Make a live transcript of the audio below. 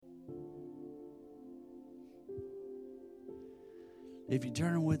If you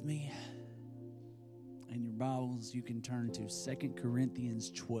turn with me in your Bibles, you can turn to 2 Corinthians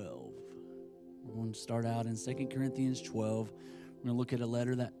 12. We're going to start out in 2 Corinthians 12. We're going to look at a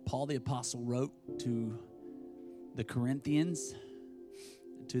letter that Paul the Apostle wrote to the Corinthians,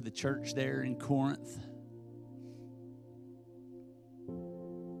 to the church there in Corinth.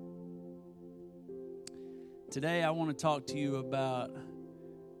 Today I want to talk to you about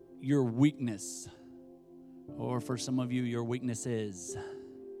your weakness, or for some of you, your weakness is.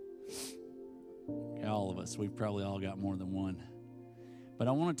 All of us, we've probably all got more than one. But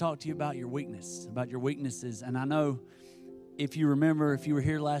I want to talk to you about your weakness, about your weaknesses. And I know if you remember, if you were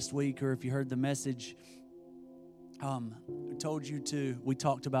here last week or if you heard the message, we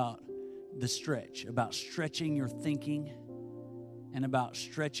talked about the stretch, about stretching your thinking and about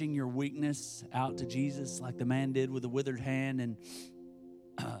stretching your weakness out to Jesus like the man did with a withered hand. And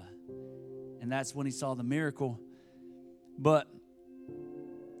that's when he saw the miracle. But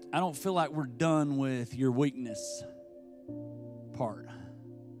I don't feel like we're done with your weakness part.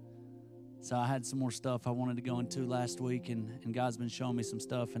 So I had some more stuff I wanted to go into last week, and God's been showing me some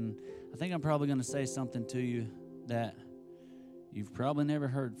stuff. And I think I'm probably going to say something to you that you've probably never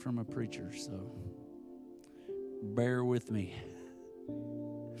heard from a preacher. So bear with me.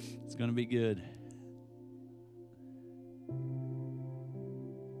 It's going to be good.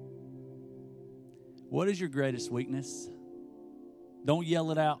 What is your greatest weakness? Don't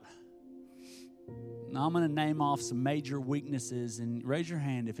yell it out. Now I'm going to name off some major weaknesses, and raise your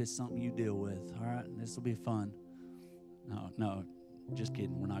hand if it's something you deal with. All right? This will be fun. No, just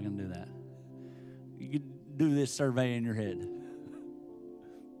kidding. We're not going to do that. You could do this survey in your head.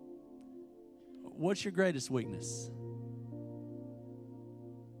 What's your greatest weakness?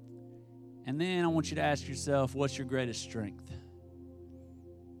 And then I want you to ask yourself, what's your greatest strength?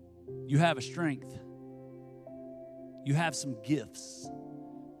 You have a strength. You have some gifts.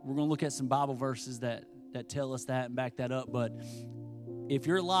 We're going to look at some Bible verses that tell us that and back that up. But if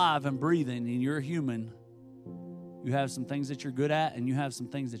you're alive and breathing and you're a human, you have some things that you're good at and you have some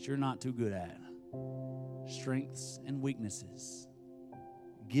things that you're not too good at. Strengths and weaknesses.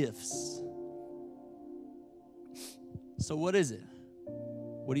 Gifts. So what is it?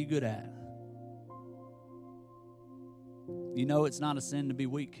 What are you good at? You know it's not a sin to be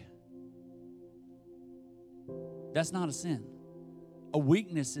weak. That's not a sin. A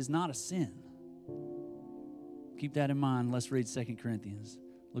weakness is not a sin. Keep that in mind. Let's read 2 Corinthians.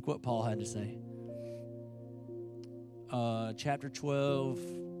 Look what Paul had to say. Chapter 12,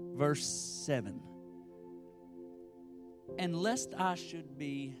 verse 7. And lest I should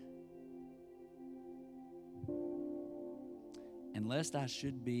be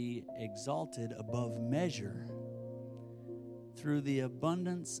exalted above measure through the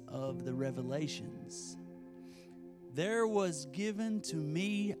abundance of the revelations, there was given to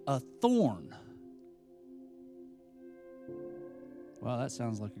me a thorn. Wow, that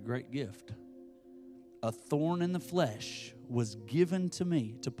sounds like a great gift. A thorn in the flesh was given to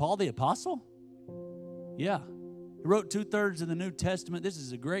me. To Paul the Apostle? Yeah. He wrote 2/3 of the New Testament. This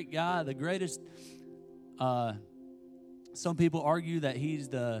is a great guy, the greatest. Some people argue that he's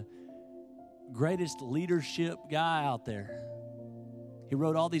the greatest leadership guy out there. He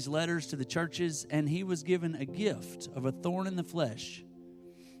wrote all these letters to the churches, and he was given a gift of a thorn in the flesh.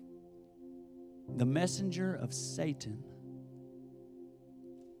 The messenger of Satan,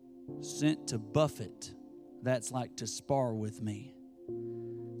 sent to buffet, that's like to spar with me,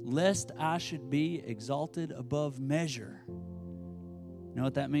 lest I should be exalted above measure. You know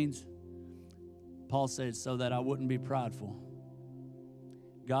what that means? Paul said, so that I wouldn't be prideful.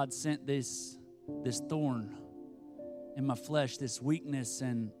 God sent this thorn in my flesh, this weakness,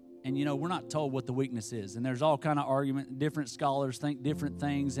 and you know, we're not told what the weakness is, and there's all kind of argument. Different scholars think different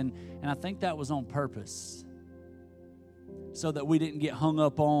things, and I think that was on purpose, so that we didn't get hung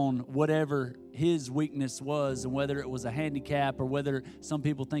up on whatever his weakness was, and whether it was a handicap or whether some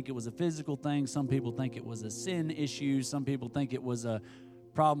people think it was a physical thing, some people think it was a sin issue, some people think it was a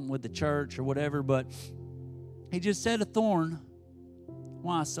problem with the church or whatever. But he just said a thorn.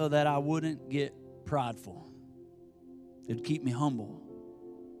 Why? So that I wouldn't get prideful. It'd keep me humble.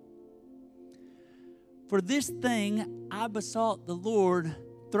 For this thing I besought the Lord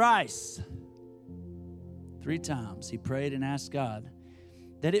thrice. 3 times he prayed and asked God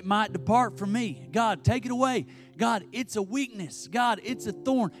that it might depart from me. God, take it away. God, it's a weakness. God, it's a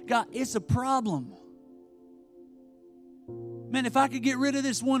thorn. God, it's a problem. Man, if I could get rid of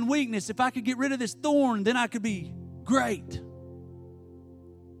this one weakness, if I could get rid of this thorn, then I could be great.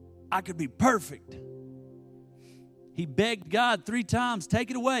 I could be perfect. He begged God 3 times, take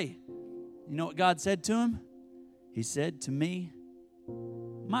it away. You know what God said to him? He said, to me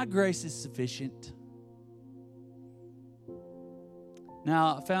My grace is sufficient.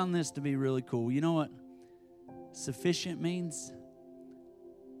 Now, I found this to be really cool. You know what sufficient means?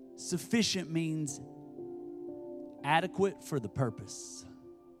 Sufficient means adequate for the purpose.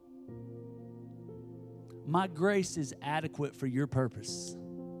 My grace is adequate for your purpose.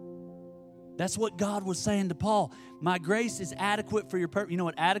 That's what God was saying to Paul. My grace is adequate for your purpose. You know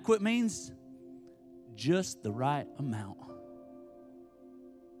what adequate means? Just the right amount.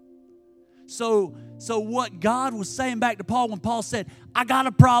 So what God was saying back to Paul when Paul said, I got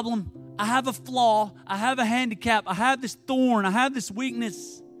a problem, I have a flaw, I have a handicap, I have this thorn, I have this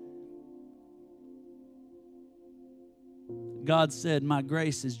weakness. God said, my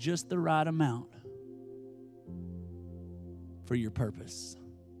grace is just the right amount for your purpose.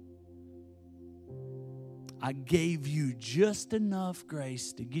 I gave you just enough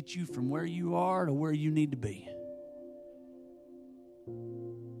grace to get you from where you are to where you need to be.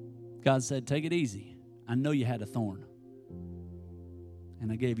 God said, take it easy. I know you had a thorn.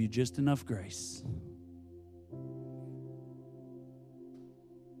 And I gave you just enough grace.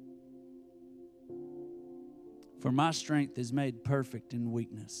 For my strength is made perfect in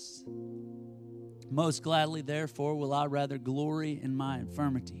weakness. Most gladly, therefore, will I rather glory in my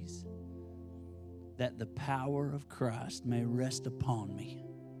infirmities, that the power of Christ may rest upon me.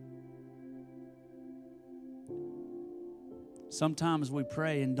 Sometimes we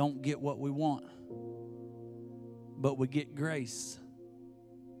pray and don't get what we want, but we get grace.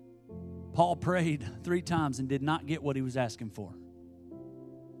 Paul prayed 3 times and did not get what he was asking for.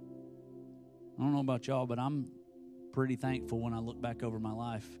 I don't know about y'all, but I'm pretty thankful when I look back over my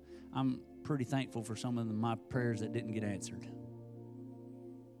life. I'm pretty thankful for some of my prayers that didn't get answered.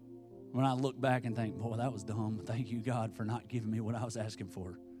 When I look back and think, boy, that was dumb. Thank you, God, for not giving me what I was asking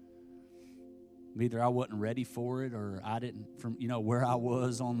for. Either I wasn't ready for it, or I didn't, from where I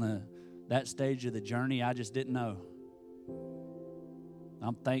was on that stage of the journey, I just didn't know.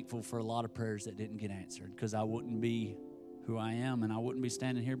 I'm thankful for a lot of prayers that didn't get answered, because I wouldn't be who I am, and I wouldn't be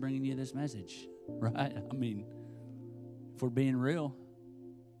standing here bringing you this message, right? I mean, if we're being real,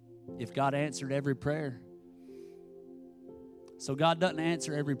 if God answered every prayer. So God doesn't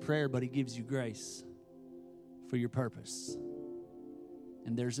answer every prayer, but He gives you grace for your purpose.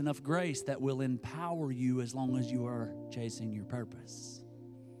 And there's enough grace that will empower you as long as you are chasing your purpose.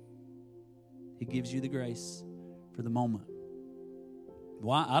 He gives you the grace for the moment.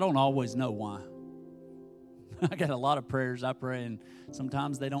 Why? I don't always know why. I got a lot of prayers I pray, and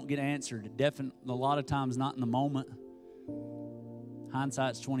sometimes they don't get answered. A lot of times not in the moment.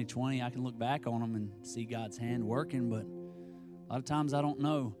 Hindsight's 20/20. I can look back on them and see God's hand working, but a lot of times I don't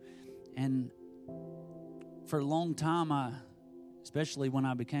know. And for a long time, especially when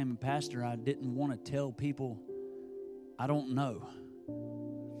I became a pastor, I didn't want to tell people I don't know.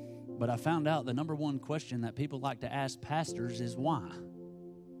 But I found out the number one question that people like to ask pastors is why.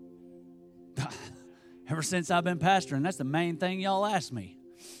 Ever since I've been pastoring, that's the main thing y'all ask me.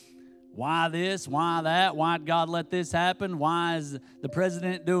 Why this? Why that? Why did God let this happen? Why is the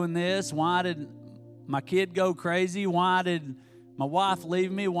president doing this? Why did my kid go crazy? Why did my wife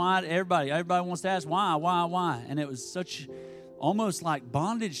leave me? Why? Everybody wants to ask why? And it was such almost like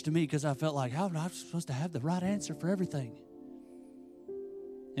bondage to me, because I felt like, how am I supposed to have the right answer for everything?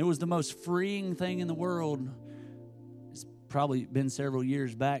 It was the most freeing thing in the world. It's probably been several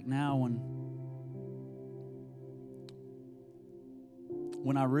years back now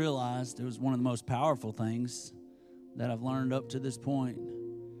when I realized it was one of the most powerful things that I've learned up to this point,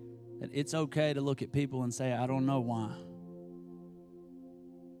 that it's okay to look at people and say, I don't know why,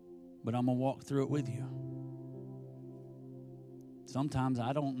 but I'm going to walk through it with you. Sometimes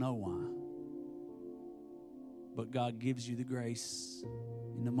I don't know why, but God gives you the grace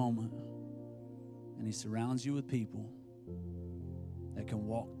in the moment, and He surrounds you with people that can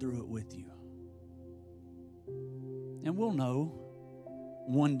walk through it with you. And we'll know.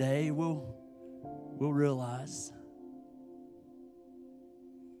 One day we'll realize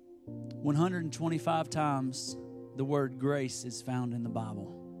 125 times the word grace is found in the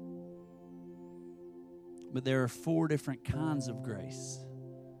Bible. But there are 4 different kinds of grace.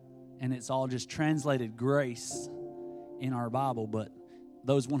 And it's all just translated grace in our Bible. But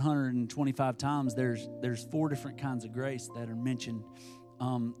those 125 times, there's 4 different kinds of grace that are mentioned.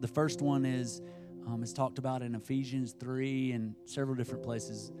 The first one is, it's talked about in Ephesians 3 and several different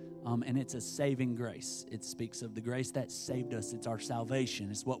places. And it's a saving grace. It speaks of the grace that saved us. It's our salvation.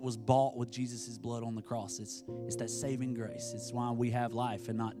 It's what was bought with Jesus' blood on the cross. It's that saving grace. It's why we have life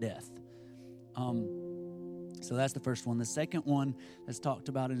and not death. So that's the first one. The second one that's talked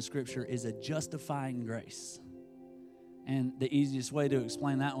about in Scripture is a justifying grace. And the easiest way to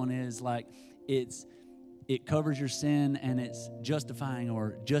explain that one is like it covers your sin and it's justifying,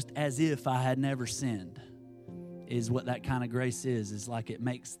 or just as if I had never sinned, is what that kind of grace is like it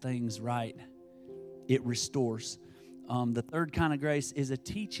makes things right. It restores. The third kind of grace is a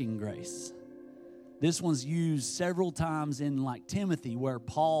teaching grace. This one's used several times in like Timothy, where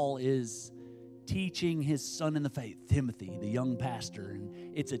Paul is teaching his son in the faith, Timothy, the young pastor.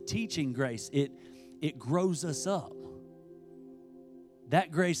 And it's a teaching grace. It grows us up.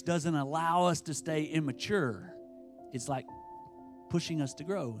 That grace doesn't allow us to stay immature. It's like pushing us to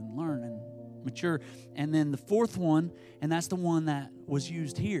grow and learn and mature. And then the fourth one, and that's the one that was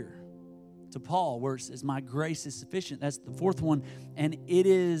used here to Paul, where it says, my grace is sufficient. That's the fourth one. And it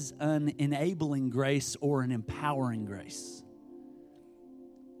is an enabling grace or an empowering grace.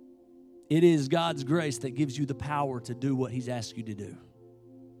 It is God's grace that gives you the power to do what He's asked you to do.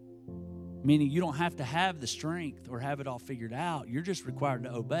 Meaning you don't have to have the strength or have it all figured out. You're just required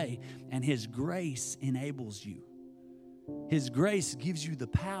to obey. And His grace enables you. His grace gives you the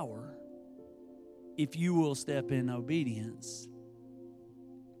power if you will step in obedience.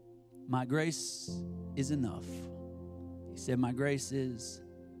 My grace is enough. He said, my grace is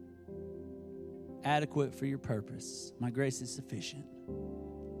adequate for your purpose. My grace is sufficient.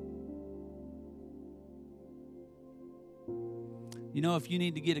 You know, if you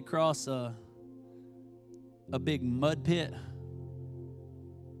need to get across a big mud pit,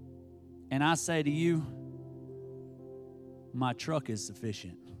 and I say to you, my truck is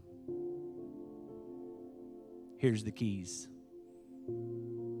sufficient. Here's the keys.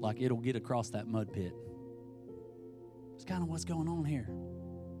 Like, it'll get across that mud pit. It's kind of what's going on here.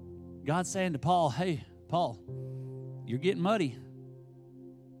 God's saying to Paul, hey, Paul, you're getting muddy.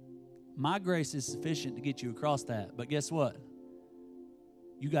 My grace is sufficient to get you across that. But guess what?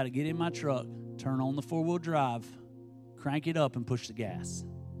 You got to get in my truck, turn on the 4-wheel drive, crank it up, and push the gas.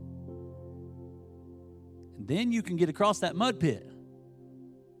 And then you can get across that mud pit.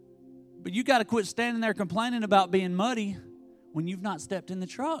 But you got to quit standing there complaining about being muddy when you've not stepped in the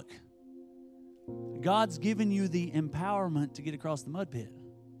truck. God's given you the empowerment to get across the mud pit.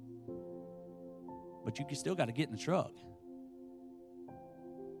 But you still got to get in the truck.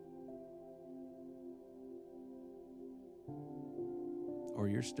 Or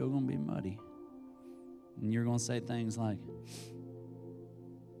you're still going to be muddy. And you're going to say things like,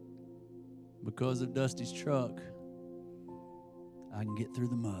 because of Dusty's truck, I can get through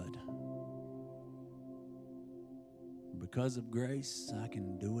the mud. Because of grace, I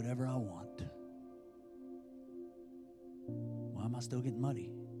can do whatever I want. Why am I still getting muddy?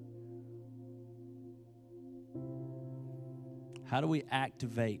 How do we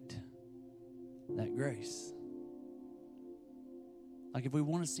activate that grace? Like, if we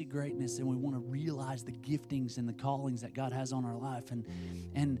want to see greatness and we want to realize the giftings and the callings that God has on our life,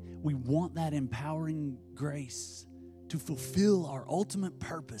 and we want that empowering grace to fulfill our ultimate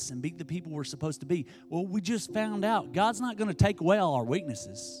purpose and be the people we're supposed to be, well, we just found out God's not going to take away all our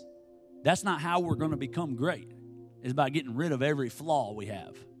weaknesses. That's not how we're going to become great. It's by getting rid of every flaw we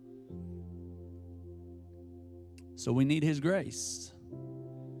have. So we need His grace.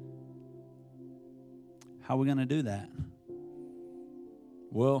 How are we going to do that?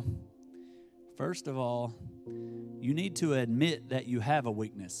 Well, first of all, you need to admit that you have a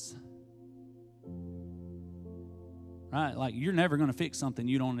weakness. Right? Like, you're never going to fix something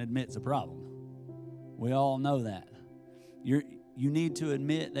you don't admit is a problem. We all know that. You need to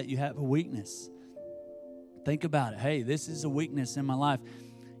admit that you have a weakness. Think about it. Hey, this is a weakness in my life.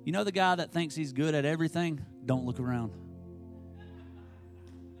 You know the guy that thinks he's good at everything? Don't look around.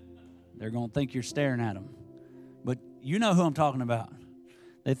 They're going to think you're staring at them. But you know who I'm talking about.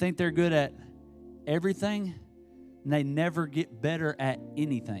 They think they're good at everything, and they never get better at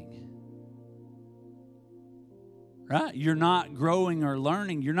anything. Right? You're not growing or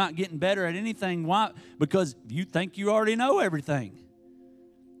learning. You're not getting better at anything. Why? Because you think you already know everything.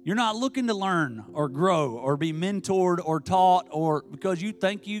 You're not looking to learn or grow or be mentored or taught, or because you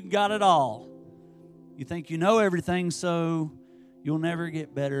think you got it all. You think you know everything, so you'll never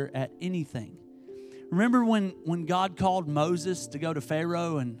get better at anything. Remember when God called Moses to go to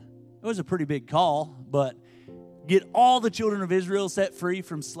Pharaoh, and it was a pretty big call, but get all the children of Israel set free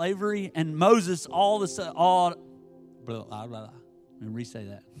from slavery, and Moses let me re-say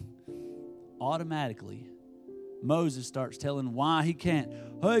that. Automatically, Moses starts telling why he can't.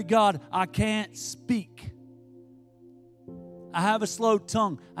 Hey, God, I can't speak. I have a slow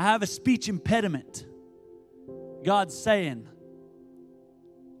tongue. I have a speech impediment. God's saying,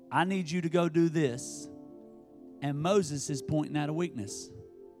 I need you to go do this. And Moses is pointing at a weakness.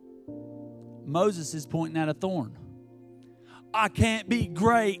 Moses is pointing at a thorn. I can't be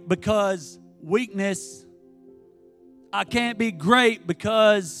great because weakness. I can't be great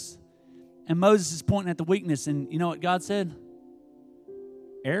because... And Moses is pointing at the weakness. And you know what God said?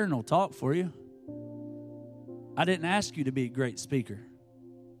 Aaron will talk for you. I didn't ask you to be a great speaker.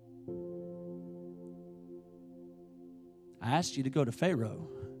 I asked you to go to Pharaoh.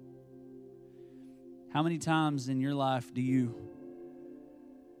 How many times in your life do you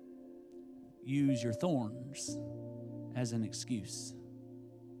use your thorns as an excuse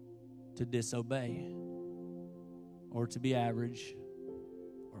to disobey or to be average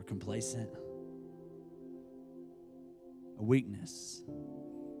or complacent? A weakness.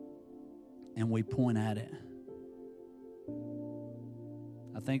 And we point at it.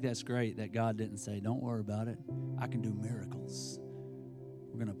 I think that's great that God didn't say, don't worry about it. I can do miracles.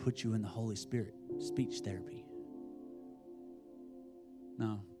 We're going to put you in the Holy Spirit. Speech therapy.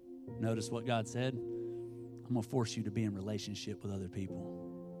 No. Notice what God said. I'm going to force you to be in relationship with other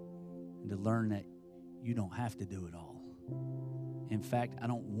people and to learn that you don't have to do it all. In fact, I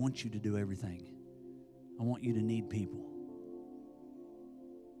don't want you to do everything. I want you to need people.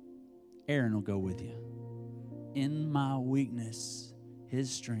 Aaron will go with you. In my weakness, his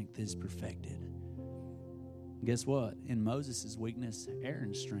strength is perfected. Guess what? In Moses' weakness,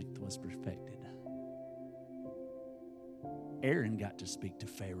 Aaron's strength was perfected. Aaron got to speak to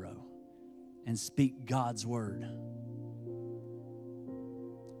Pharaoh and speak God's word.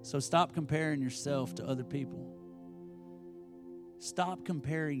 So stop comparing yourself to other people. Stop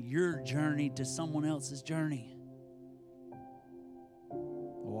comparing your journey to someone else's journey.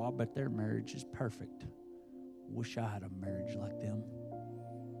 Oh, I bet their marriage is perfect. Wish I had a marriage like them.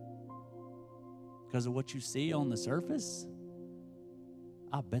 Because of what you see on the surface,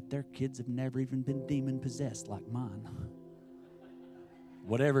 I bet their kids have never even been demon-possessed like mine.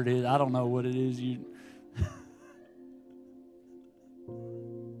 Whatever it is, I don't know what it is. You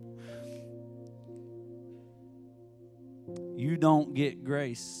don't get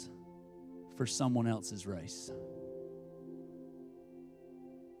grace for someone else's race.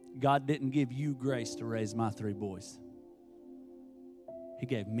 God didn't give you grace to raise my 3 boys. He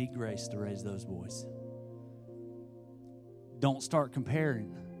gave me grace to raise those boys. Don't start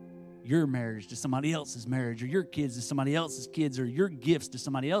comparing your marriage to somebody else's marriage, or your kids to somebody else's kids, or your gifts to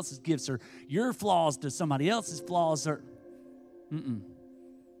somebody else's gifts, or your flaws to somebody else's flaws.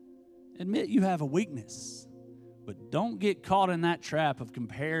 Admit you have a weakness, but don't get caught in that trap of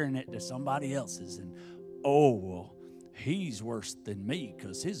comparing it to somebody else's. And, oh, well, he's worse than me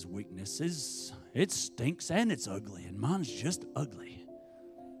because his weakness is, it stinks and it's ugly, and mine's just ugly.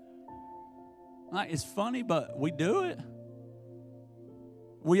 Like, it's funny, but we do it.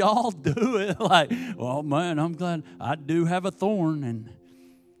 We all do it. Like, well, man, I'm glad I do have a thorn, and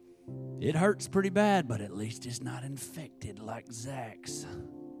it hurts pretty bad, but at least it's not infected like Zach's.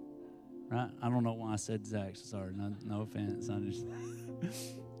 Right? I don't know why I said Zach's. Sorry, no offense. I just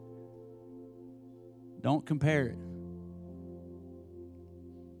don't compare it.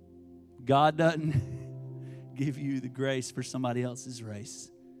 God doesn't give you the grace for somebody else's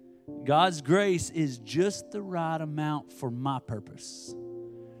race. God's grace is just the right amount for my purpose.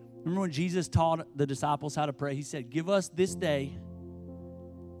 Remember when Jesus taught the disciples how to pray? He said, give us this day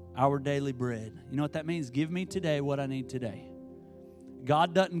our daily bread. You know what that means? Give me today what I need today.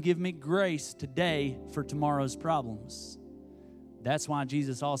 God doesn't give me grace today for tomorrow's problems. That's why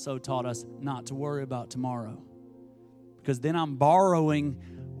Jesus also taught us not to worry about tomorrow. Because then I'm borrowing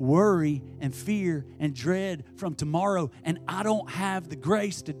worry and fear and dread from tomorrow, and I don't have the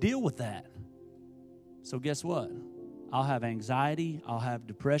grace to deal with that. So guess what? I'll have anxiety, I'll have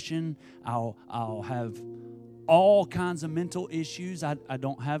depression, I'll have all kinds of mental issues. I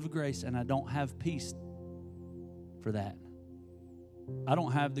don't have grace, and I don't have peace for that. I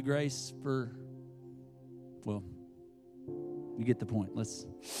don't have the grace for, well, you get the point. Let's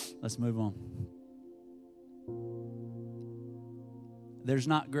move on. There's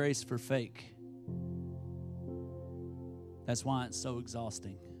not grace for fake. That's why it's so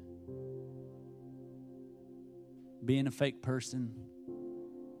exhausting. Being a fake person,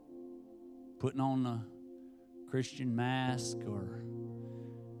 putting on a Christian mask, or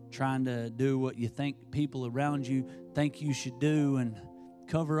trying to do what you think people around you think you should do, and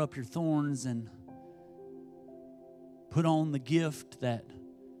cover up your thorns and put on the gift that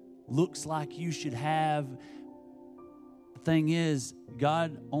looks like you should have. The thing is,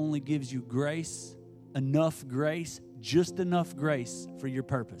 God only gives you grace, just enough grace for your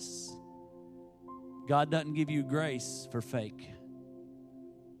purpose. God doesn't give you grace for fake.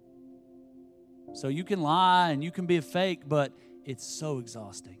 So you can lie and you can be a fake, but it's so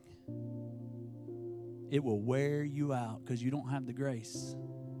exhausting. It will wear you out because you don't have the grace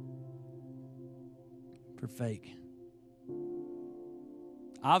for fake.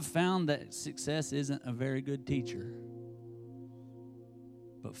 I've found that success isn't a very good teacher,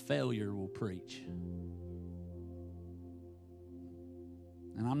 but failure will preach.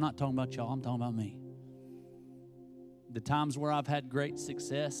 And I'm not talking about y'all, I'm talking about me. The times where I've had great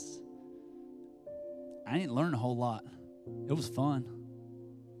success, I didn't learn a whole lot. It was fun.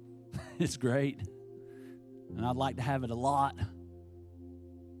 It's great. And I'd like to have it a lot.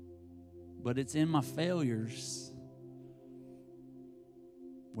 But it's in my failures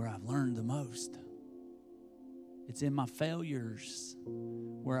where I've learned the most. It's in my failures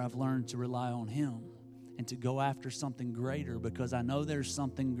where I've learned to rely on Him and to go after something greater, because I know there's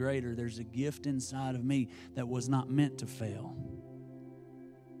something greater. There's a gift inside of me that was not meant to fail.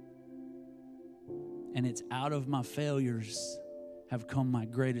 And it's out of my failures have come my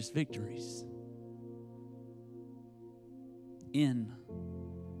greatest victories. In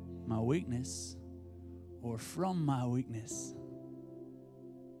my weakness, or from my weakness,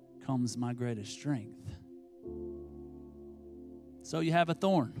 comes my greatest strength. So you have a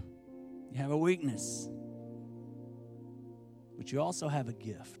thorn, you have a weakness, but you also have a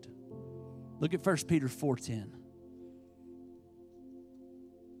gift. Look at 1 Peter 4:10.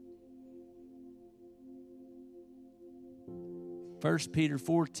 First Peter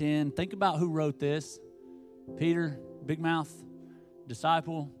 4:10. Think about who wrote this. Peter, big mouth,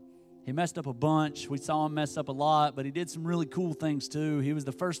 disciple. He messed up a bunch. We saw him mess up a lot, but he did some really cool things too. He was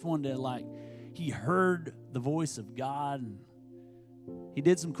the first one to he heard the voice of God, and he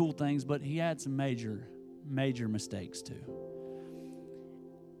did some cool things, but he had some major mistakes too.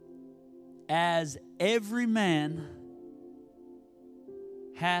 As every man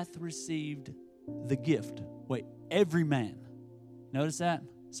hath received the gift. Wait, every man. Notice that?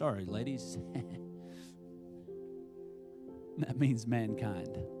 Sorry, ladies. That means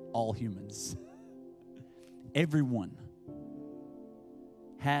mankind, all humans. Everyone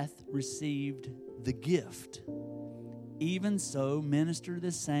hath received the gift. Even so, minister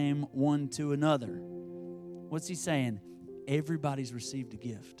the same one to another. What's he saying? Everybody's received a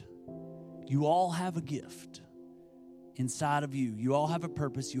gift. You all have a gift inside of you. You all have a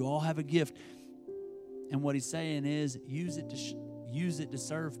purpose. You all have a gift. And what he's saying is, use it to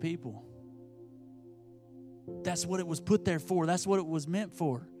serve people. That's what it was put there for. That's what it was meant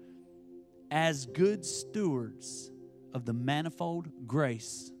for. As good stewards of the manifold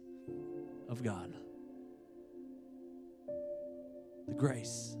grace of God. The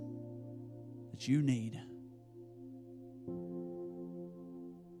grace that you need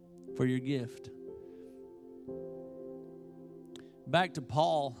for your gift. Back to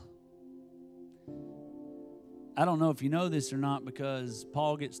Paul. I don't know if you know this or not, because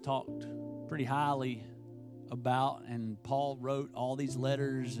Paul gets talked pretty highly about, and Paul wrote all these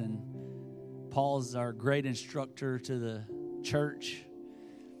letters, and Paul's our great instructor to the church.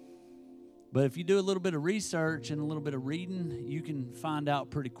 But if you do a little bit of research and a little bit of reading, you can find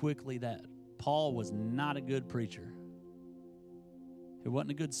out pretty quickly that Paul was not a good preacher. He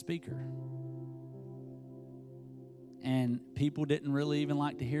wasn't a good speaker. And people didn't really even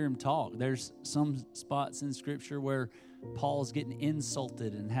like to hear him talk. There's some spots in Scripture where Paul's getting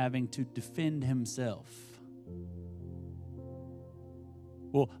insulted and having to defend himself.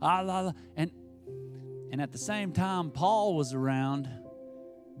 Well, and at the same time Paul was around,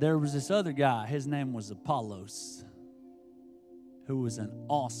 there was this other guy. His name was Apollos, who was an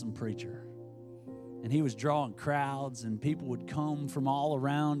awesome preacher. And he was drawing crowds, and people would come from all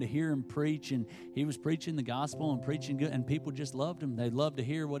around to hear him preach. And he was preaching the gospel and preaching good, and people just loved him. They loved to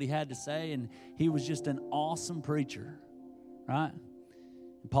hear what he had to say, and he was just an awesome preacher, right?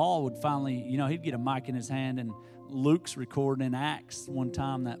 And Paul would finally, he'd get a mic in his hand, and Luke's recording in Acts one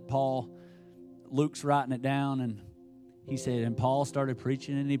time that Luke's writing it down, and he said, and Paul started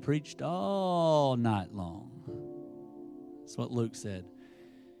preaching, and he preached all night long. That's what Luke said.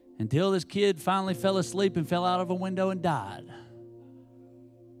 Until this kid finally fell asleep and fell out of a window and died.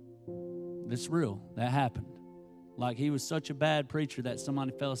 That's real. That happened. Like, he was such a bad preacher that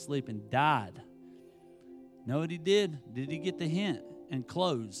somebody fell asleep and died. Know what he did? Did he get the hint and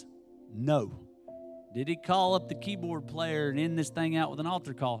close? No. Did he call up the keyboard player and end this thing out with an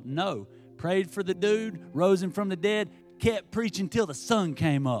altar call? No. Prayed for the dude, rose him from the dead, kept preaching till the sun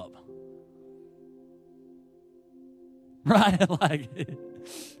came up. Right?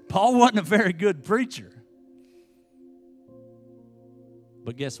 Paul wasn't a very good preacher.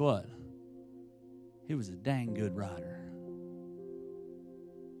 But guess what? He was a dang good writer.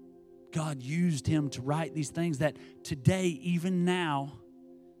 God used him to write these things that today, even now,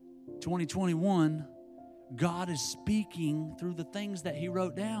 2021, God is speaking through the things that he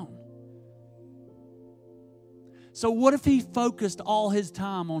wrote down. So what if he focused all his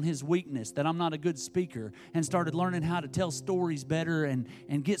time on his weakness, that I'm not a good speaker, and started learning how to tell stories better and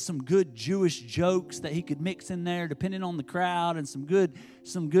get some good Jewish jokes that he could mix in there depending on the crowd, and some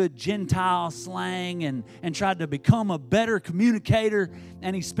good Gentile slang, and tried to become a better communicator,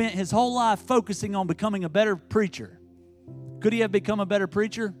 and he spent his whole life focusing on becoming a better preacher? Could he have become a better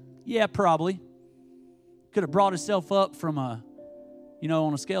preacher? Yeah, probably. Could have brought himself up from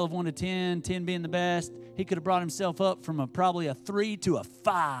on a scale of 1 to 10, 10 being the best, he could have brought himself up from probably a 3 to a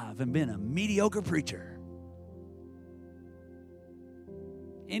 5 and been a mediocre preacher.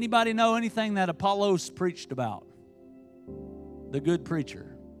 Anybody know anything that Apollos preached about? The good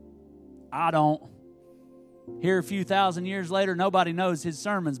preacher. I don't. Here a few thousand years later, nobody knows his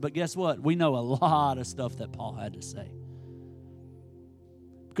sermons, but guess what? We know a lot of stuff that Paul had to say.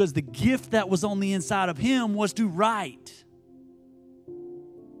 Because the gift that was on the inside of him was to write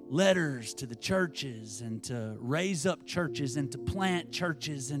letters to the churches and to raise up churches and to plant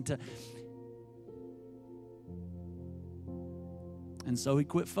churches and so he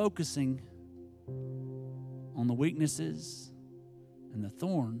quit focusing on the weaknesses and the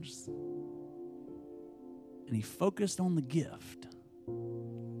thorns, and he focused on the gift,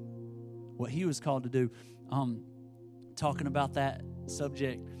 what he was called to do. Talking about that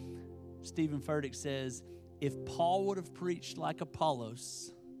subject, Stephen Furtick says, if Paul would have preached like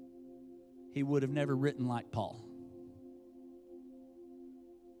Apollos, he would have never written like Paul.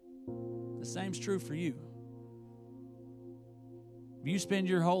 The same's true for you. If you spend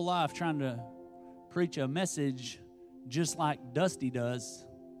your whole life trying to preach a message just like Dusty does,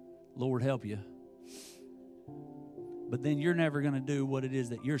 Lord help you. But then you're never going to do what it is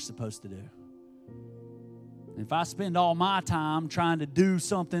that you're supposed to do. If I spend all my time trying to do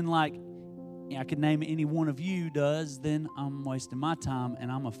something like I could name any one of you does, then I'm wasting my time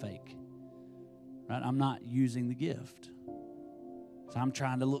and I'm a fake. Right? I'm not using the gift. So I'm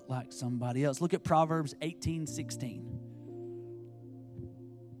trying to look like somebody else. Look at Proverbs 18:16.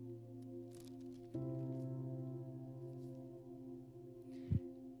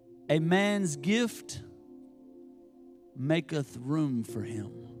 A man's gift maketh room for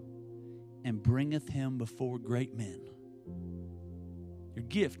him and bringeth him before great men. Your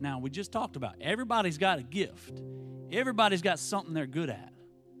gift. Now, we just talked about everybody's got a gift. Everybody's got something they're good at.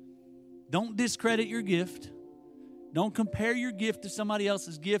 Don't discredit your gift. Don't compare your gift to somebody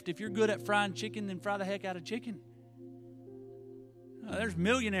else's gift. If you're good at frying chicken, then fry the heck out of chicken. There's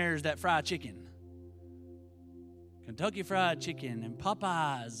millionaires that fry chicken. Kentucky Fried Chicken and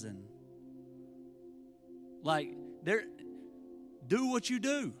Popeyes and do what you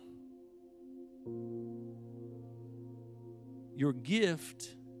do. Your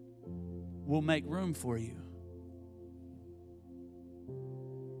gift will make room for you.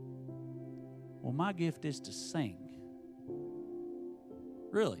 Well, my gift is to sing.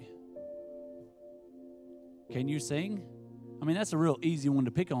 Really? Can you sing? I mean, that's a real easy one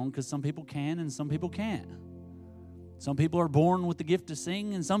to pick on because some people can and some people can't. Some people are born with the gift to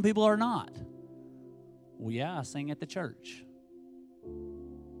sing and some people are not. Well, yeah, I sing at the church.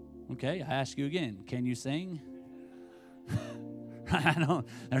 Okay, I ask you again, can you sing? I know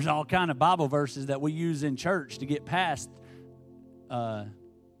there's all kind of Bible verses that we use in church to get past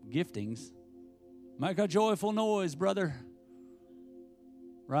giftings. Make a joyful noise, brother.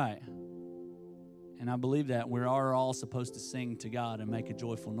 Right. And I believe that we are all supposed to sing to God and make a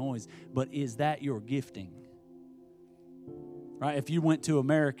joyful noise. But is that your gifting? Right? If you went to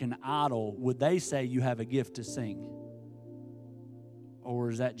American Idol, would they say you have a gift to sing? Or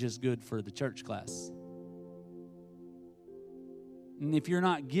is that just good for the church class? And if you're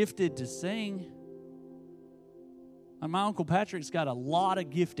not gifted to sing, my Uncle Patrick's got a lot of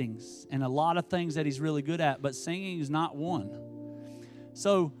giftings and a lot of things that he's really good at, but singing is not one.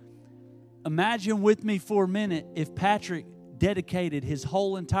 So imagine with me for a minute if Patrick dedicated his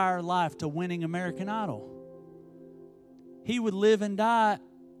whole entire life to winning American Idol. He would live and die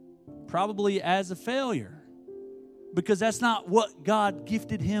probably as a failure because that's not what God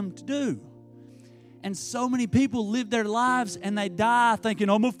gifted him to do. And so many people live their lives and they die thinking,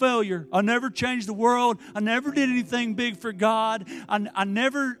 I'm a failure. I never changed the world. I never did anything big for God.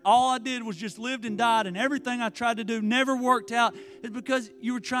 All I did was just lived and died, and everything I tried to do never worked out. It's because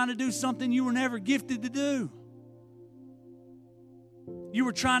you were trying to do something you were never gifted to do. You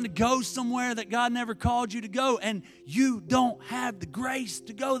were trying to go somewhere that God never called you to go, and you don't have the grace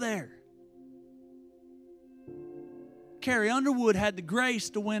to go there. Carrie Underwood had the grace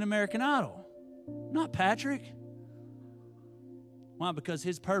to win American Idol. Not Patrick. Why? Because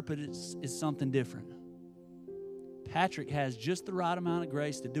his purpose is something different. Patrick has just the right amount of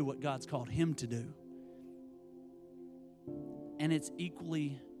grace to do what God's called him to do. And it's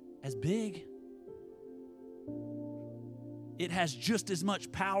equally as big. It has just as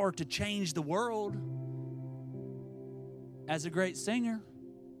much power to change the world as a great singer.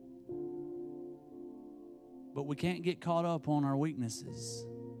 But we can't get caught up on our weaknesses.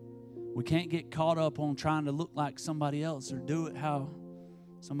 We can't get caught up on trying to look like somebody else or do it how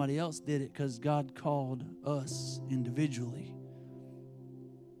somebody else did it, because God called us individually.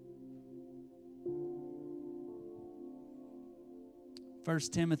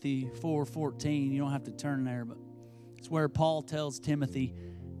 First Timothy 4:14, you don't have to turn there, but it's where Paul tells Timothy,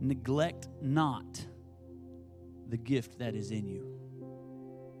 neglect not the gift that is in you.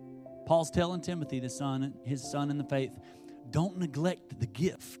 Paul's telling Timothy, his son in the faith, don't neglect the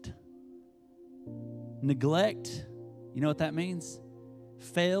gift. Neglect, you know what that means?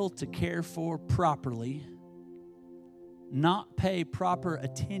 Fail to care for properly, not pay proper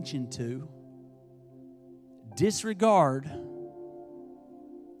attention to, disregard,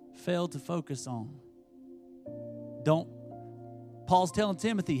 fail to focus on. Paul's telling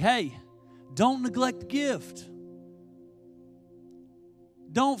Timothy, hey, don't neglect the gift.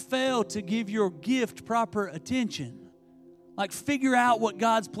 Don't fail to give your gift proper attention. Like, figure out what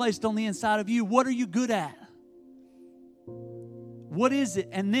God's placed on the inside of you. What are you good at? What is it?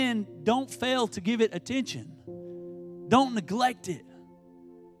 And then don't fail to give it attention. Don't neglect it.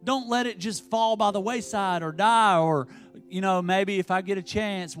 Don't let it just fall by the wayside or die, or, maybe if I get a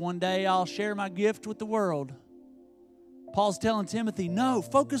chance, one day I'll share my gift with the world. Paul's telling Timothy, no,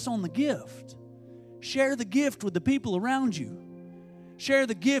 focus on the gift. Share the gift with the people around you. Share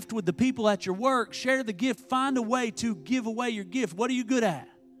the gift with the people at your work. Share the gift. Find a way to give away your gift. What are you good at?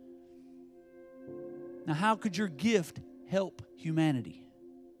 Now, how could your gift help humanity?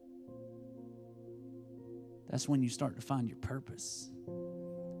 That's when you start to find your purpose,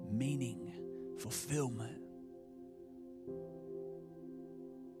 meaning, fulfillment.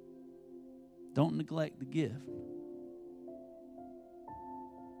 Don't neglect the gift.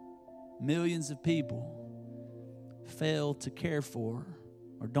 Millions of people fail to care for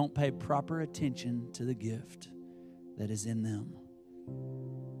or don't pay proper attention to the gift that is in them.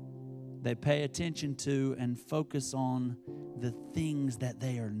 They pay attention to and focus on the things that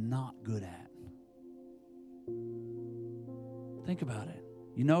they are not good at. Think about it.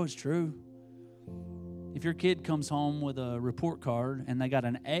 You know it's true. If your kid comes home with a report card and they got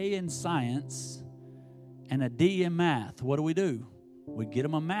an A in science and a D in math, what do? We get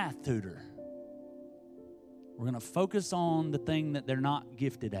them a math tutor. We're going to focus on the thing that they're not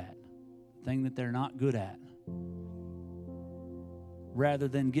gifted at, the thing that they're not good at, rather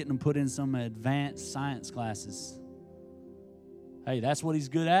than getting them put in some advanced science classes. Hey, that's what he's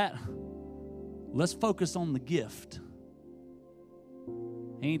good at. Let's focus on the gift.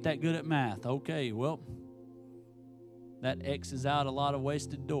 He ain't that good at math. Okay, well, that X's out a lot of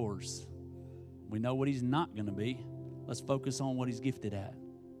wasted doors. We know what he's not going to be. Let's focus on what he's gifted at.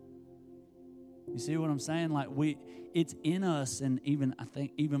 You see what I'm saying? Like, it's in us, and I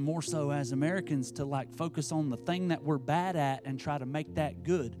think even more so as Americans, to focus on the thing that we're bad at and try to make that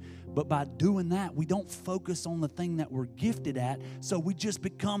good. But by doing that, we don't focus on the thing that we're gifted at, so we just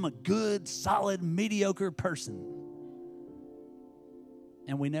become a good, solid, mediocre person.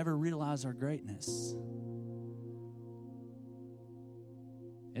 And we never realize our greatness.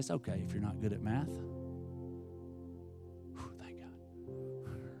 It's okay if you're not good at math. Whew, thank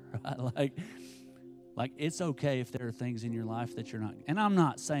God. Right? Like it's okay if there are things in your life that you're not. And I'm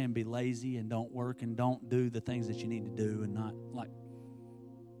not saying be lazy and don't work and don't do the things that you need to do and not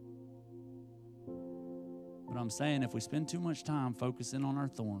But I'm saying if we spend too much time focusing on our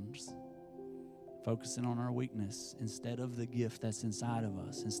thorns, focusing on our weakness instead of the gift that's inside of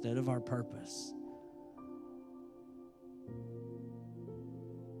us, instead of our purpose,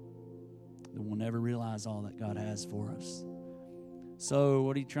 then we'll never realize all that God has for us. So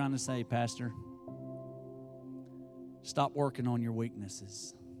what are you trying to say, Pastor? Stop working on your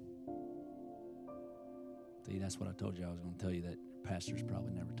weaknesses. See, that's what I told you I was going to tell you that pastors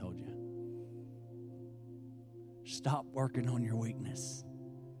probably never told you. Stop working on your weakness.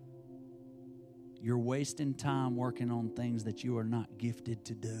 You're wasting time working on things that you are not gifted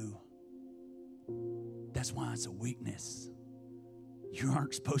to do. That's why it's a weakness. You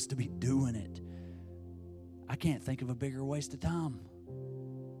aren't supposed to be doing it. I can't think of a bigger waste of time.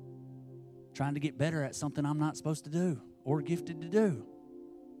 Trying to get better at something I'm not supposed to do or gifted to do.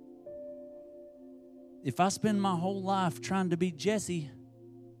 If I spend my whole life trying to be Jesse,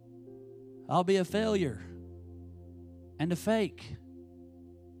 I'll be a failure and a fake.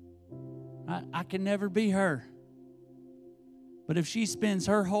 I can never be her. But if she spends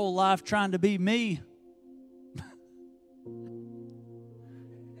her whole life trying to be me,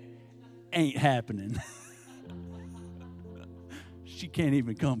 ain't happening. She can't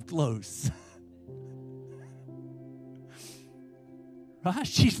even come close. Right?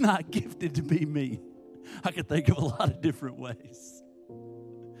 She's not gifted to be me. I can think of a lot of different ways.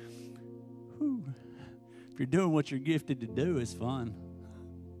 Whew. If you're doing what you're gifted to do, it's fun,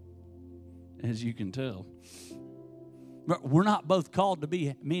 as you can tell. We're not both called to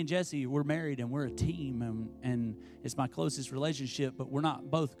be, me and Jesse, we're married and we're a team, and it's my closest relationship, but we're not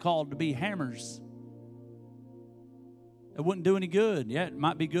both called to be hammers. It wouldn't do any good. Yeah, it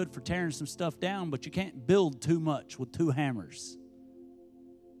might be good for tearing some stuff down, but you can't build too much with two hammers.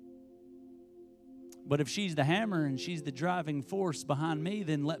 But if she's the hammer and she's the driving force behind me,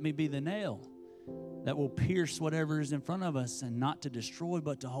 then let me be the nail that will pierce whatever is in front of us, and not to destroy,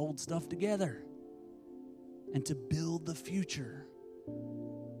 but to hold stuff together and to build the future.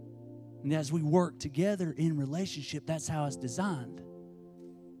 And as we work together in relationship, that's how it's designed.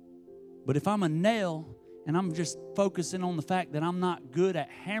 But if I'm a nail and I'm just focusing on the fact that I'm not good at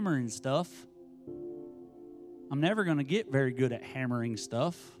hammering stuff, I'm never going to get very good at hammering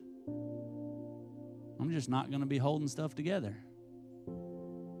stuff. I'm just not going to be holding stuff together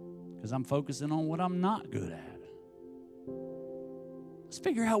because I'm focusing on what I'm not good at. Let's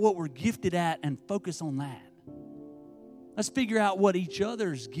figure out what we're gifted at and focus on that. Let's figure out what each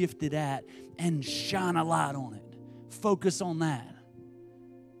other's gifted at and shine a light on it. Focus on that.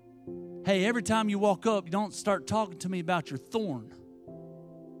 Hey, every time you walk up, you don't start talking to me about your thorn.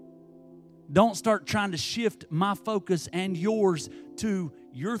 Don't start trying to shift my focus and yours to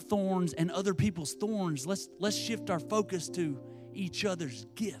your thorns and other people's thorns. Let's shift our focus to each other's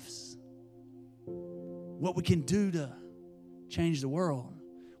gifts. What we can do to change the world.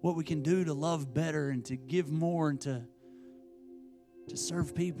 What we can do to love better and to give more and to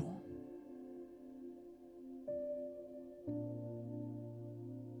serve people.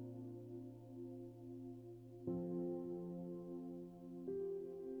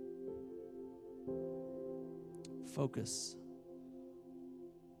 Focus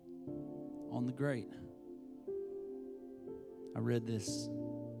on the great. I read this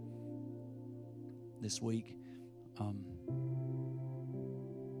week.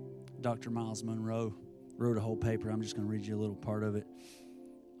 Dr. Miles Monroe wrote a whole paper. I'm just going to read you a little part of it.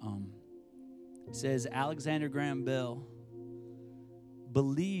 It says, Alexander Graham Bell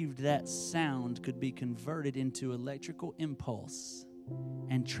believed that sound could be converted into electrical impulse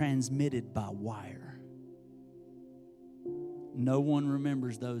and transmitted by wire. No one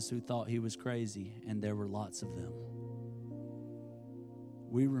remembers those who thought he was crazy, and there were lots of them.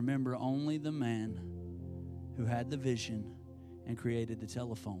 We remember only the man who had the vision and created the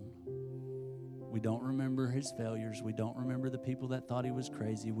telephone. We don't remember his failures. We don't remember the people that thought he was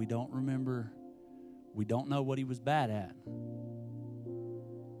crazy. We don't know what he was bad at.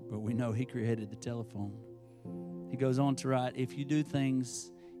 But we know he created the telephone. He goes on to write, if you do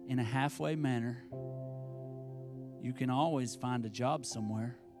things in a halfway manner, you can always find a job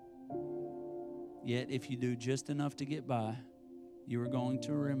somewhere. Yet if you do just enough to get by, you are going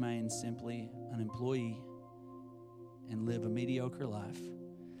to remain simply an employee and live a mediocre life.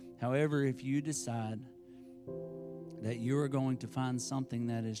 However, if you decide that you are going to find something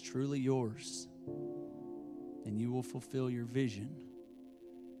that is truly yours, then you will fulfill your vision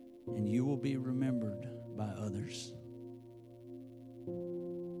and you will be remembered by others.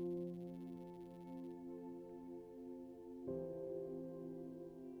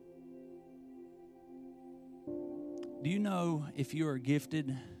 Do you know if you are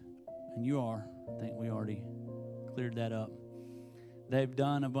gifted, and you are, I think we already cleared that up. They've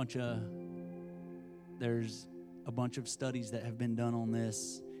done there's a bunch of studies that have been done on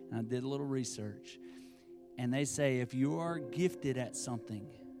this, and I did a little research. And they say if you are gifted at something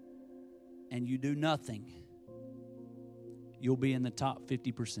and you do nothing, you'll be in the top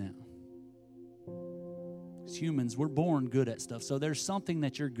 50%. As humans, we're born good at stuff. So there's something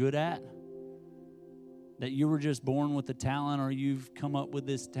that you're good at, that you were just born with the talent, or you've come up with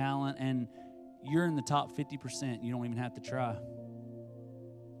this talent and you're in the top 50%. You don't even have to try.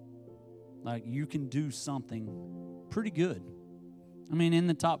 Like, you can do something pretty good. I mean, in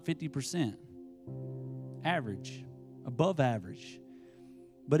the top 50%. Average. Above average.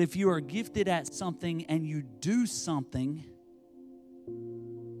 But if you are gifted at something and you do something,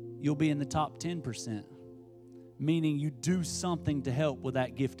 you'll be in the top 10%. Meaning you do something to help with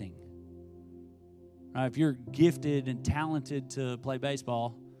that gifting. Right, if you're gifted and talented to play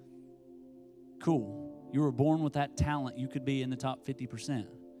baseball, cool. You were born with that talent. You could be in the top 50%.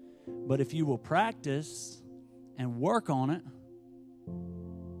 But if you will practice and work on it,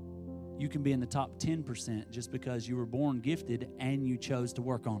 You can be in the top 10% just because you were born gifted and you chose to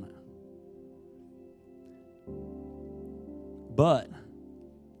work on it. But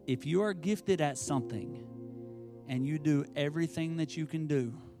if you are gifted at something and you do everything that you can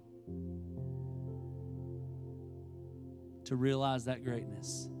do to realize that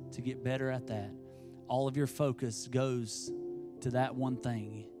greatness, to get better at that, all of your focus goes to that one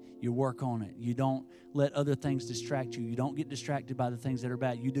thing. You work on it. You don't let other things distract you. You don't get distracted by the things that are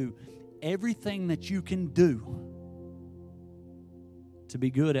bad. You do everything that you can do to be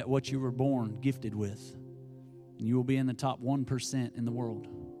good at what you were born gifted with. And you will be in the top 1% in the world.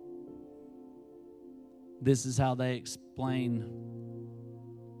 This is how they explain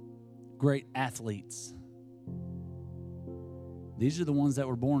great athletes. These are the ones that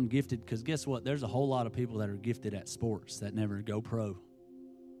were born gifted, because guess what? There's a whole lot of people that are gifted at sports that never go pro.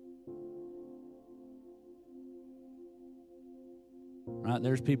 Right?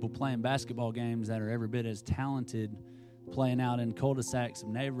 There's people playing basketball games that are every bit as talented, playing out in cul-de-sacs of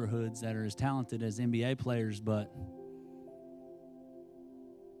neighborhoods that are as talented as NBA players, but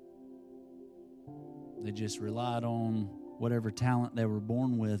they just relied on whatever talent they were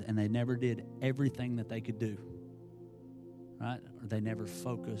born with, and they never did everything that they could do. Right? Or they never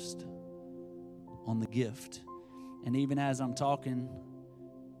focused on the gift. And even as I'm talking,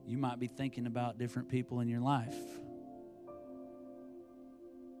 you might be thinking about different people in your life.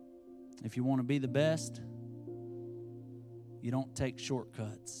 If you want to be the best, you don't take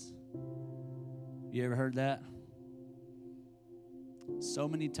shortcuts. You ever heard that? So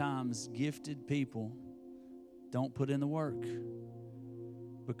many times, gifted people don't put in the work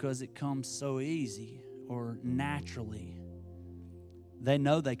because it comes so easy or naturally. They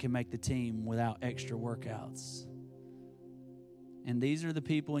know they can make the team without extra workouts. And these are the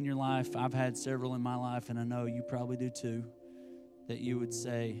people in your life. I've had several in my life, and I know you probably do too, that you would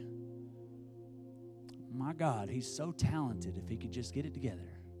say, my God, he's so talented if he could just get it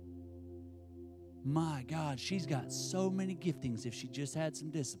together. My God, she's got so many giftings if she just had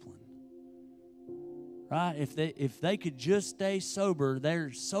some discipline. Right? If they could just stay sober,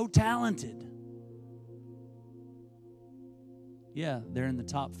 they're so talented. Yeah, they're in the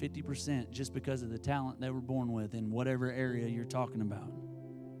top 50% just because of the talent they were born with in whatever area you're talking about.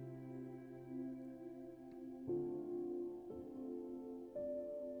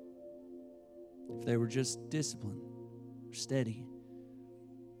 If they were just disciplined, steady.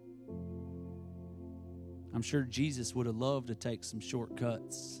 I'm sure Jesus would have loved to take some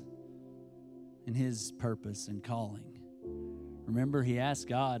shortcuts in his purpose and calling. Remember, he asked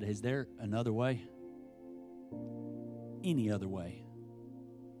God, is there another way? Any other way?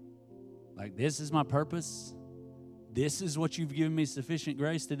 Like, this is my purpose. This is what you've given me sufficient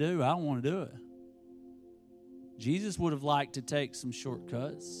grace to do. I don't want to do it. Jesus would have liked to take some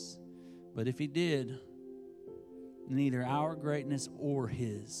shortcuts, but if he did, neither our greatness or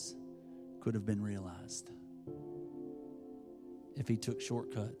his could have been realized if he took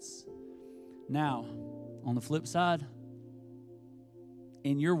shortcuts. Now, on the flip side,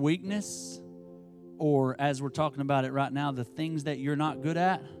 in your weakness, or as we're talking about it right now, the things that you're not good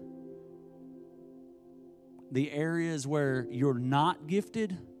at, the areas where you're not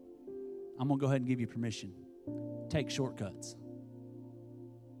gifted, I'm going to go ahead and give you permission. Take shortcuts.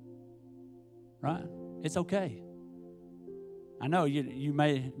 Right? It's okay. I know you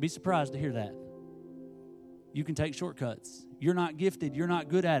may be surprised to hear that. You can take shortcuts. You're not gifted. You're not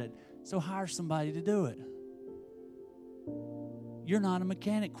good at it. So hire somebody to do it. You're not a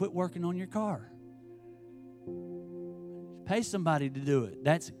mechanic. Quit working on your car. Pay somebody to do it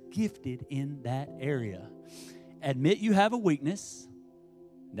that's gifted in that area. Admit you have a weakness.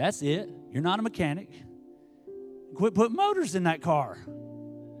 That's it. You're not a mechanic. Quit putting motors in that car.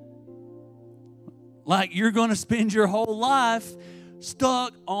 Like you're going to spend your whole life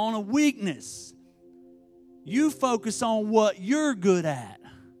stuck on a weakness. You focus on what you're good at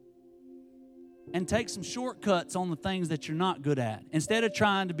and take some shortcuts on the things that you're not good at. Instead of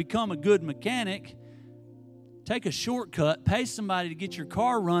trying to become a good mechanic, take a shortcut, pay somebody to get your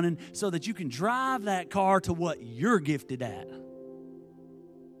car running so that you can drive that car to what you're gifted at.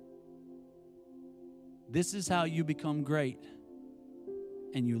 This is how you become great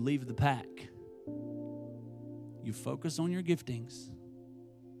and you leave the pack. You focus on your giftings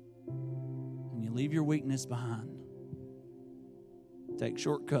and you leave your weakness behind. Take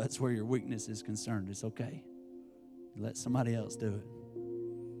shortcuts where your weakness is concerned. It's okay. Let somebody else do it.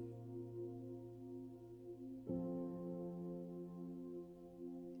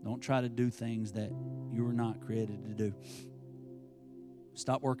 Don't try to do things that you were not created to do.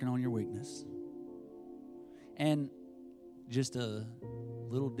 Stop working on your weakness. And just a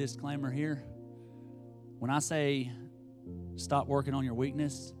little disclaimer here. When I say stop working on your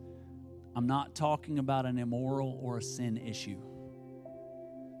weakness, I'm not talking about an immoral or a sin issue.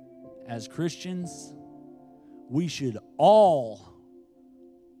 As Christians, we should all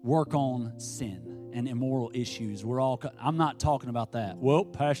work on sin and immoral issues. I'm not talking about that. Well,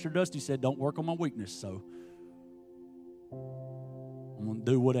 Pastor Dusty said don't work on my weakness, so I'm going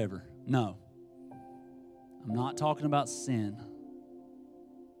to do whatever. No. I'm not talking about sin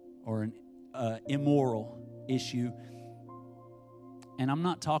or an immoral issue. And I'm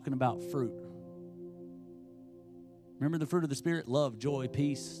not talking about fruit. Remember the fruit of the Spirit? Love, joy,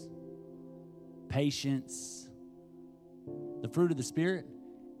 peace, patience. The fruit of the Spirit.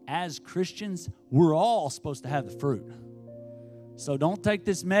 As Christians, we're all supposed to have the fruit. So don't take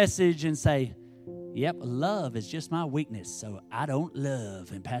this message and say, yep, love is just my weakness, so I don't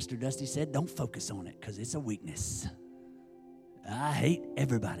love. And Pastor Dusty said, don't focus on it because it's a weakness. I hate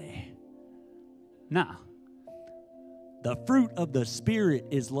everybody. Nah. The fruit of the Spirit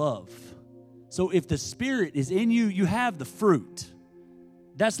is love. So if the Spirit is in you, you have the fruit.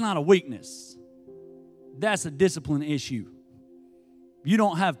 That's not a weakness. That's a discipline issue. You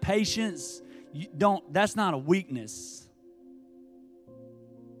don't have patience. That's not a weakness.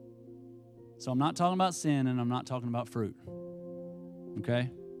 So I'm not talking about sin and I'm not talking about fruit.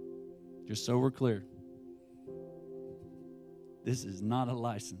 Okay? Just so we're clear. This is not a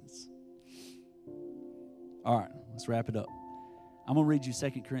license. All right, let's wrap it up. I'm going to read you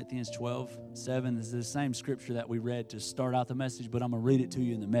 2 Corinthians 12:7. This is the same scripture that we read to start out the message, but I'm going to read it to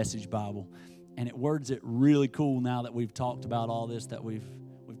you in the Message Bible. And it words it really cool now that we've talked about all this that we've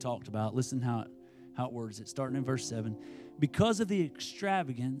talked about. Listen how it words it, starting in verse 7. Because of the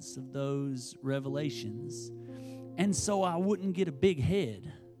extravagance of those revelations, and so I wouldn't get a big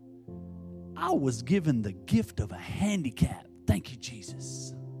head, I was given the gift of a handicap. Thank you,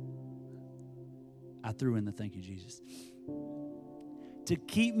 Jesus. I threw in the thank you, Jesus. To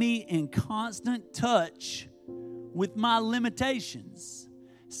keep me in constant touch with my limitations.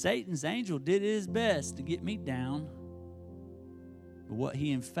 Satan's angel did his best to get me down. But what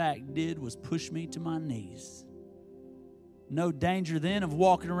he in fact did was push me to my knees. No danger then of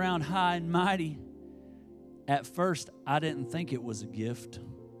walking around high and mighty. At first, I didn't think it was a gift.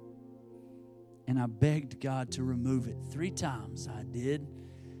 And I begged God to remove it. 3 times I did.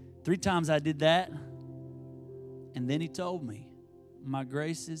 3 times I did that. And then he told me, my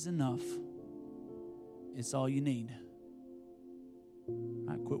grace is enough. It's all you need.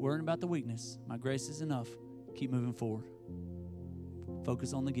 Quit worrying about the weakness. My grace is enough. Keep moving forward.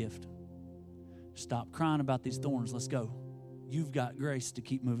 Focus on the gift. Stop crying about these thorns. Let's go. You've got grace to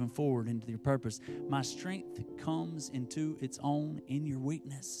keep moving forward into your purpose. My strength comes into its own in your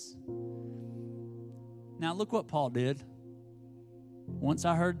weakness. Now look what Paul did. Once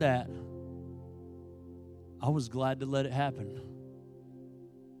I heard that, I was glad to let it happen.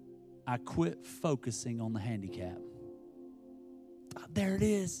 I quit focusing on the handicap. There it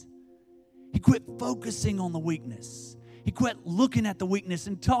is. He quit focusing on the weakness. He quit looking at the weakness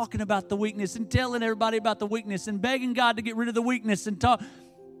and talking about the weakness and telling everybody about the weakness and begging God to get rid of the weakness and talk.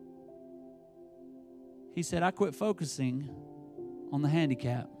 He said, I quit focusing on the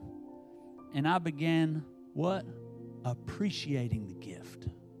handicap. And I began what? Appreciating the gift.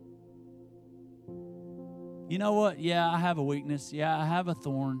 You know what? Yeah, I have a weakness. Yeah, I have a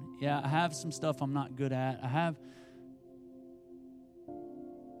thorn. Yeah, I have some stuff I'm not good at.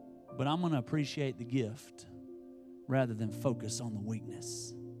 But I'm going to appreciate the gift rather than focus on the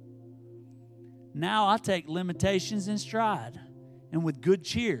weakness. Now I take limitations in stride and with good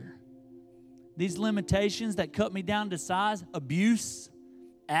cheer. These limitations that cut me down to size, abuse,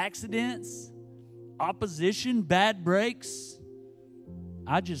 accidents, opposition, bad breaks,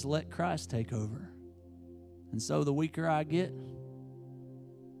 I just let Christ take over. And so the weaker I get,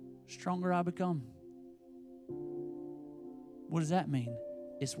 stronger I become. What does that mean?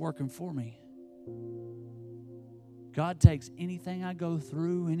 It's working for me. God takes anything I go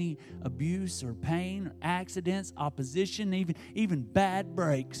through, any abuse or pain or accidents, opposition, even bad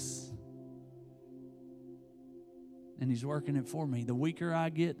breaks, and He's working it for me. The weaker I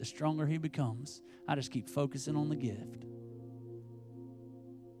get, the stronger He becomes. I just keep focusing on the gift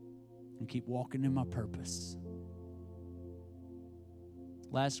and keep walking in my purpose.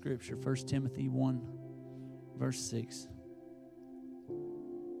 Last scripture, 1 Timothy 1, verse 6.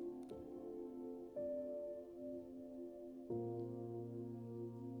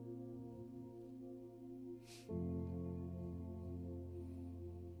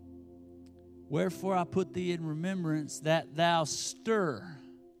 Wherefore I put thee in remembrance that thou stir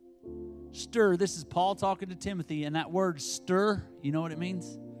Stir. This is Paul talking to Timothy, and that word stir, you know what it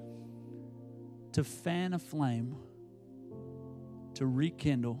means? To fan a flame, to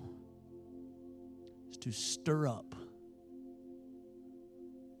rekindle, is to stir up.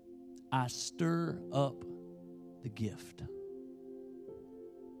 I stir up the gift.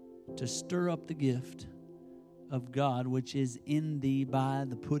 To stir up the gift of God, which is in thee by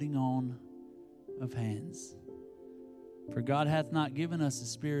the putting on of hands. For God hath not given us a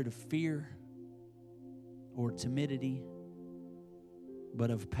spirit of fear or timidity,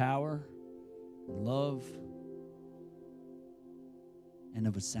 but of power, love, and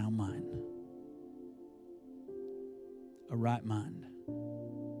of a sound mind. A right mind.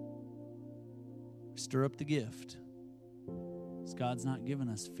 Stir up the gift. Because God's not given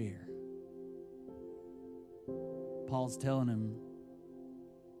us fear. Paul's telling him,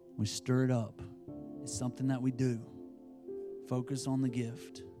 we stir it up. It's something that we do. Focus on the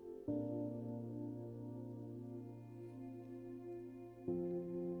gift.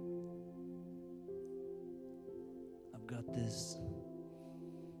 I've got this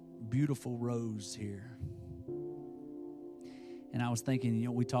beautiful rose here. And I was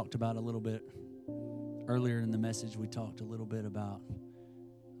thinking, we talked about a little bit earlier in the message, we talked a little bit about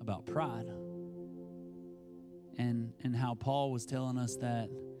pride. And how Paul was telling us that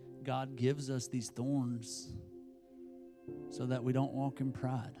God gives us these thorns so that we don't walk in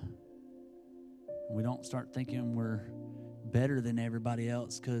pride. We don't start thinking we're better than everybody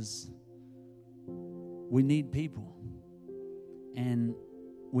else, because we need people. And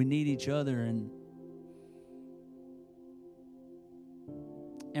we need each other. And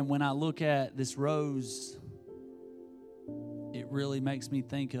when I look at this rose, it really makes me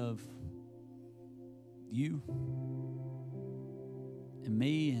think of you and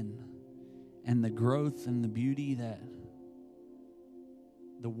me and the growth and the beauty, that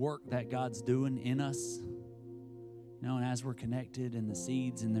the work that God's doing in us. And as we're connected, and the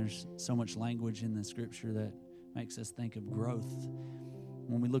seeds, and there's so much language in the scripture that makes us think of growth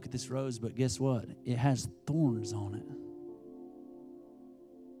when we look at this rose. But guess what? It has thorns on it.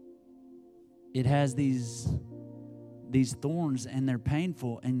 It has these thorns, and they're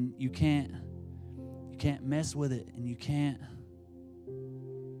painful, and you can't mess with it, and you can't.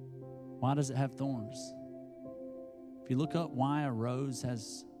 Why does it have thorns? If you look up why a rose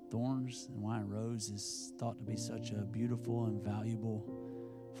has thorns and why a rose is thought to be such a beautiful and valuable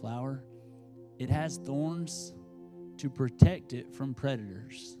flower, it has thorns to protect it from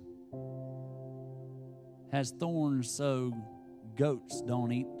predators. It has thorns so goats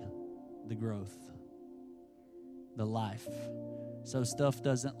don't eat the growth, the life. So stuff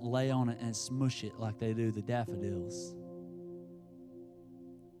doesn't lay on it and smush it like they do the daffodils.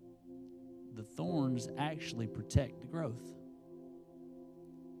 The thorns actually protect the growth.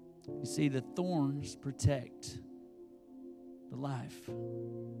 You see, the thorns protect the life.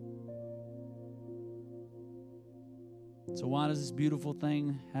 So why does this beautiful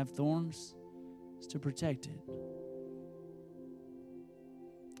thing have thorns? It's to protect it.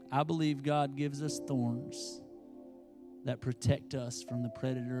 I believe God gives us thorns that protect us from the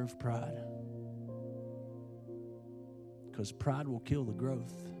predator of pride. Because pride will kill the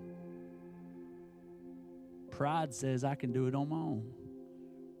growth. Pride says, I can do it on my own.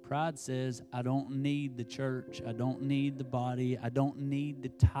 Pride says, I don't need the church. I don't need the body. I don't need the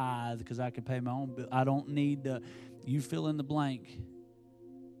tithe because I can pay my own bill. I don't need you fill in the blank.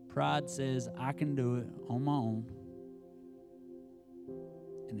 Pride says, I can do it on my own.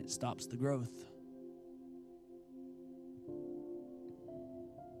 And it stops the growth.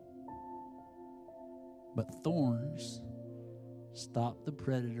 But thorns stop the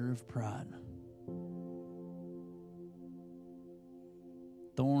predator of pride.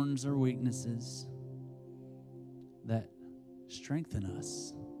 Thorns are weaknesses that strengthen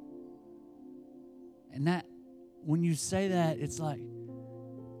us. And that, when you say that, it's like,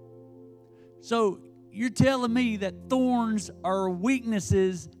 so you're telling me that thorns are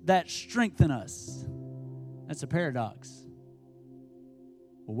weaknesses that strengthen us. That's a paradox.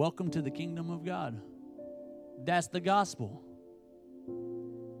 Well, welcome to the kingdom of God. That's the gospel.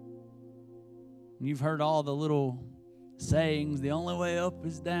 You've heard all the little sayings, the only way up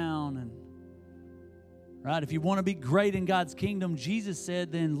is down. And right, if you want to be great in God's kingdom, Jesus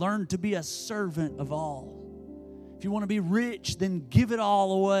said, then learn to be a servant of all. If you want to be rich, then give it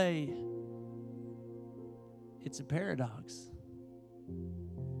all away. It's a paradox.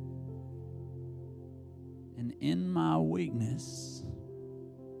 And in my weakness,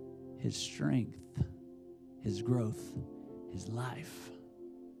 His strength, His growth, His life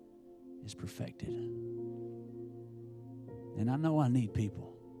is perfected. And I know I need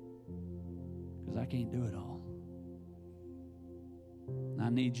people. because I can't do it all. I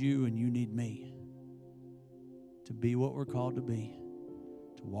need you and you need me to be what we're called to be,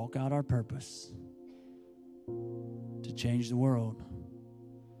 to walk out our purpose, to change the world.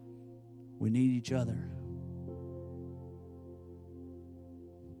 We need each other.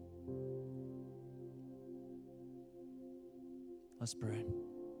 Let's pray.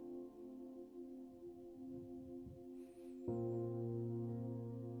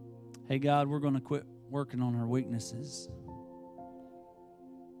 Hey, God, we're going to quit working on our weaknesses.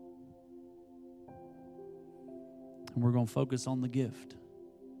 And we're going to focus on the gift.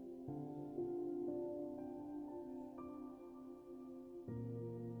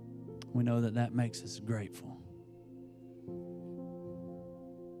 We know that that makes us grateful.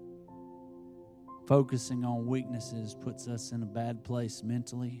 Focusing on weaknesses puts us in a bad place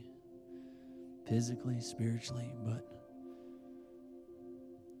mentally, physically, spiritually, but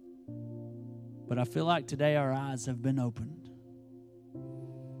I feel like today our eyes have been opened.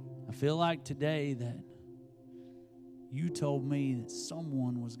 I feel like today that you told me that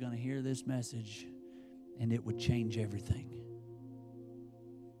someone was going to hear this message and it would change everything.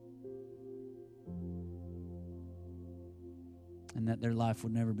 And that their life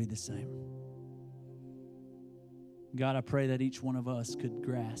would never be the same. God, I pray that each one of us could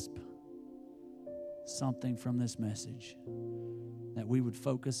grasp something from this message, that we would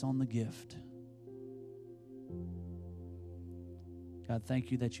focus on the gift. God,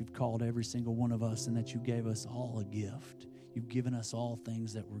 thank you that you've called every single one of us and that you gave us all a gift. You've given us all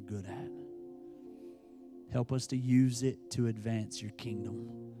things that we're good at. Help us to use it to advance your kingdom.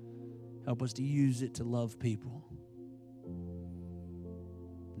 Help us to use it to love people.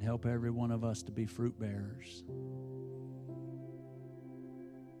 And help every one of us to be fruit bearers.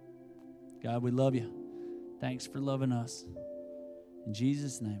 God, we love you. Thanks for loving us. In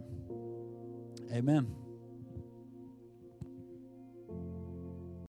Jesus' name, amen.